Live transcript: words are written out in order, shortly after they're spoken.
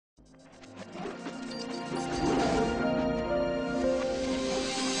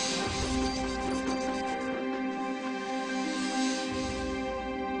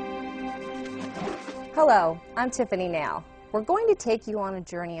Hello, I'm Tiffany Now. We're going to take you on a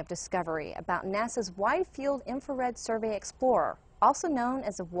journey of discovery about NASA's Wide Field Infrared Survey Explorer, also known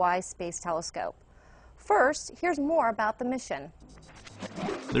as the WISE Space Telescope. First, here's more about the mission.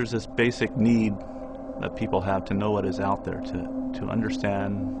 There's this basic need that people have to know what is out there, to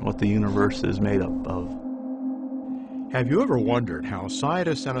understand what the universe is made up of. Have you ever wondered how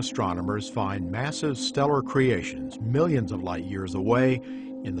scientists and astronomers find massive stellar creations millions of light years away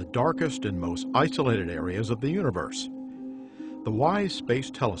in the darkest and most isolated areas of the universe? The WISE Space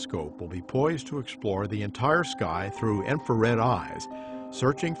Telescope will be poised to explore the entire sky through infrared eyes,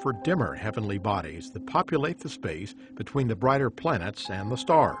 searching for dimmer heavenly bodies that populate the space between the brighter planets and the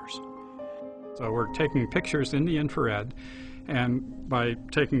stars. So we're taking pictures in the infrared, and by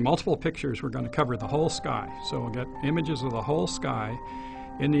taking multiple pictures, we're going to cover the whole sky. So we'll get images of the whole sky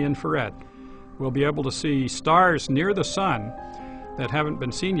in the infrared. We'll be able to see stars near the sun that haven't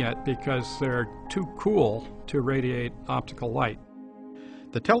been seen yet because they're too cool to radiate optical light.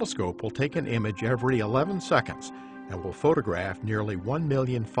 The telescope will take an image every 11 seconds and will photograph nearly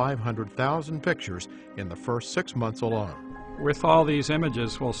 1,500,000 pictures in the first 6 months alone. With all these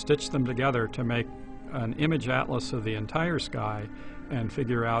images, we'll stitch them together to make an image atlas of the entire sky and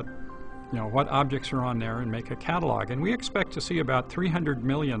figure out, what objects are on there and make a catalog. And we expect to see about 300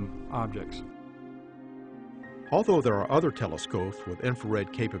 million objects. Although there are other telescopes with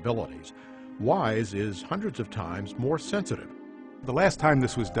infrared capabilities, WISE is hundreds of times more sensitive. The last time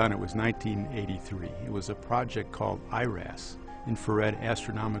this was done, it was 1983. It was a project called IRAS, Infrared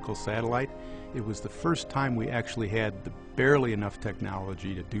Astronomical Satellite. It was the first time we actually had the barely enough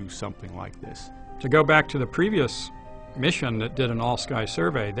technology to do something like this. To go back to the previous mission that did an all-sky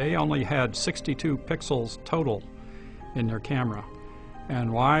survey, they only had 62 pixels total in their camera.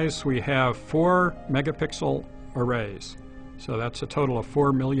 And WISE, we have 4 megapixel arrays. So that's a total of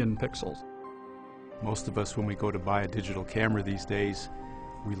 4 million pixels. Most of us, when we go to buy a digital camera these days,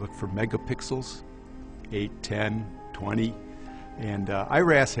 we look for megapixels, 8, 10, 20. And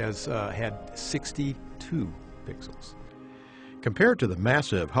IRAS has had 62 pixels. Compared to the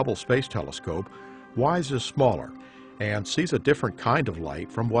massive Hubble Space Telescope, WISE is smaller and sees a different kind of light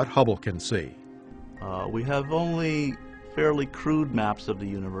from what Hubble can see. We have only fairly crude maps of the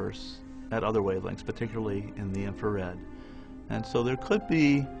universe at other wavelengths, particularly in the infrared. And so there could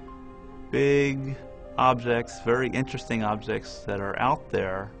be big objects, very interesting objects that are out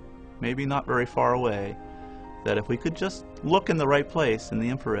there, maybe not very far away, that if we could just look in the right place in the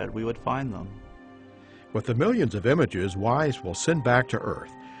infrared, we would find them. With the millions of images WISE will send back to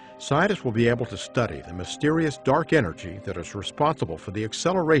Earth, scientists will be able to study the mysterious dark energy that is responsible for the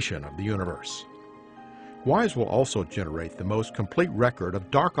acceleration of the universe. WISE will also generate the most complete record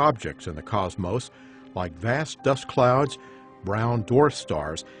of dark objects in the cosmos, like vast dust clouds, brown dwarf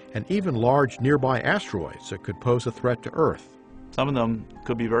stars, and even large nearby asteroids that could pose a threat to Earth. Some of them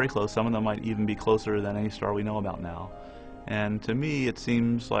could be very close, some of them might even be closer than any star we know about now. And to me, it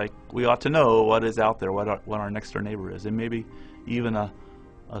seems like we ought to know what is out there, what our next door neighbor is, and maybe even a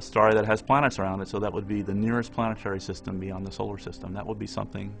star that has planets around it, so that would be the nearest planetary system beyond the solar system. That would be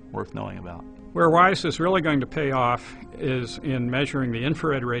something worth knowing about. Where WISE is really going to pay off is in measuring the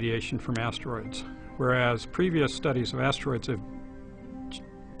infrared radiation from asteroids, whereas previous studies of asteroids have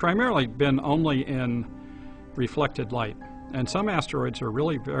primarily been only in reflected light. And some asteroids are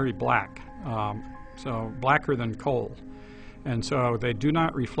really very black, so blacker than coal. And so they do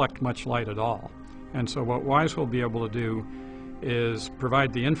not reflect much light at all. And so what WISE will be able to do is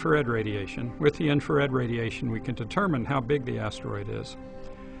provide the infrared radiation. With the infrared radiation, we can determine how big the asteroid is.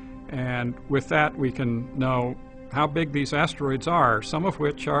 And with that, we can know how big these asteroids are, some of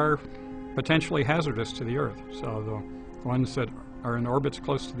which are potentially hazardous to the Earth. So the ones that are in orbits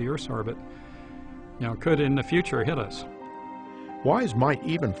close to the Earth's orbit, could in the future hit us. WISE might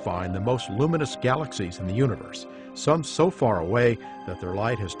even find the most luminous galaxies in the universe, some so far away that their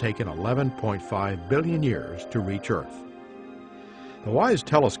light has taken 11.5 billion years to reach Earth. The WISE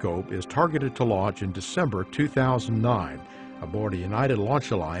telescope is targeted to launch in December 2009 aboard a United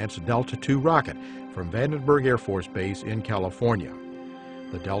Launch Alliance Delta II rocket from Vandenberg Air Force Base in California.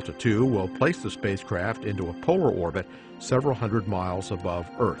 The Delta II will place the spacecraft into a polar orbit several hundred miles above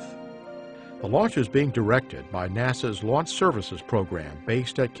Earth. The launch is being directed by NASA's Launch Services Program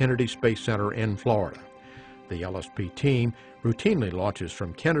based at Kennedy Space Center in Florida. The LSP team routinely launches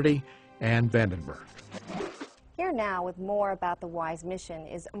from Kennedy and Vandenberg. Here now with more about the WISE mission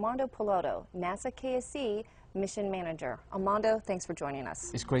is Armando Piloto, NASA KSC Mission Manager. Armando, thanks for joining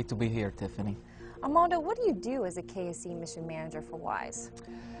us. It's great to be here, Tiffany. Armando, what do you do as a KSC Mission Manager for WISE?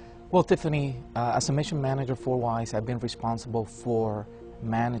 Well, Tiffany, as a mission manager for WISE, I've been responsible for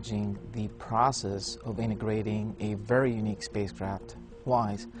managing the process of integrating a very unique spacecraft,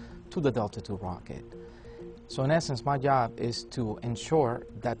 WISE, to the Delta II rocket. So in essence, my job is to ensure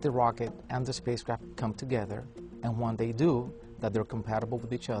that the rocket and the spacecraft come together, and when they do, that they're compatible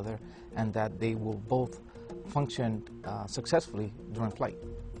with each other and that they will both function successfully during flight.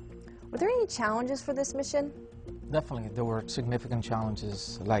 Were there any challenges for this mission? Definitely, there were significant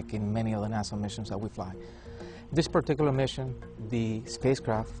challenges, like in many of the NASA missions that we fly. This particular mission, the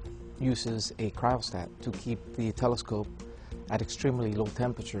spacecraft uses a cryostat to keep the telescope at extremely low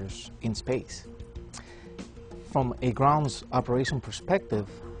temperatures in space. From a grounds operation perspective,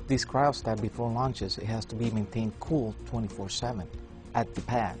 this cryostat before launches, it has to be maintained cool 24/7 at the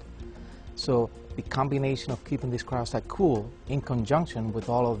pad. So the combination of keeping this cryostat cool in conjunction with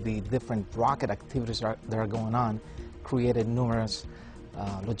all of the different rocket activities that are going on created numerous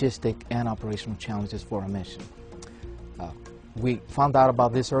logistic and operational challenges for our mission. We found out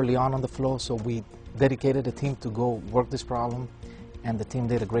about this early on the flow, so we dedicated a team to go work this problem, and the team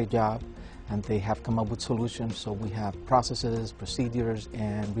did a great job, and they have come up with solutions. So we have processes, procedures,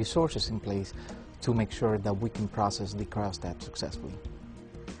 and resources in place to make sure that we can process the cryostat successfully.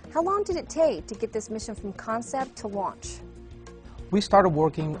 How long did it take to get this mission from concept to launch? We started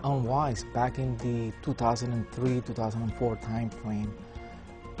working on WISE back in the 2003-2004 time frame.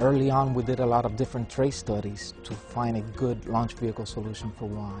 Early on, we did a lot of different trace studies to find a good launch vehicle solution for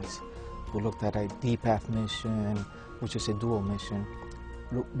WISE. We looked at a DPAF mission, which is a dual mission.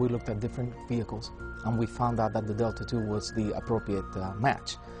 We looked at different vehicles, and we found out that the Delta II was the appropriate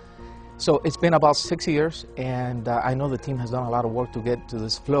match. So it's been about 6 years, and I know the team has done a lot of work to get to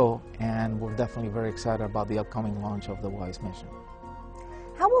this flow, and we're definitely very excited about the upcoming launch of the WISE mission.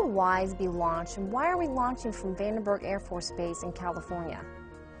 How will WISE be launched, and why are we launching from Vandenberg Air Force Base in California?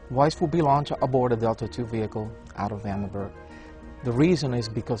 WISE will be launched aboard a Delta II vehicle out of Vandenberg. The reason is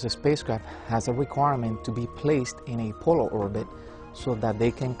because the spacecraft has a requirement to be placed in a polar orbit so that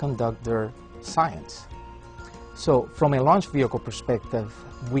they can conduct their science. So from a launch vehicle perspective,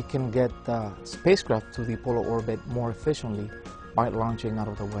 we can get the spacecraft to the polar orbit more efficiently by launching out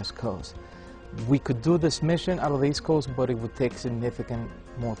of the West Coast. We could do this mission out of the East Coast, but it would take significant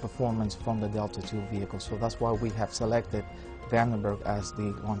more performance from the Delta II vehicle. So that's why we have selected Vandenberg as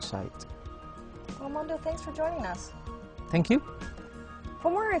the launch site. Armando, thanks for joining us. Thank you.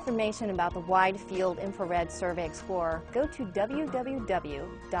 For more information about the Wide Field Infrared Survey Explorer, go to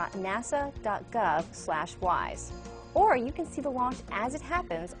www.nasa.gov/WISE, or you can see the launch as it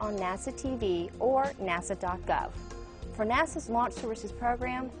happens on NASA TV or nasa.gov. For NASA's Launch Services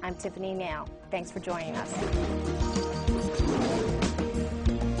Program, I'm Tiffany Now. Thanks for joining us.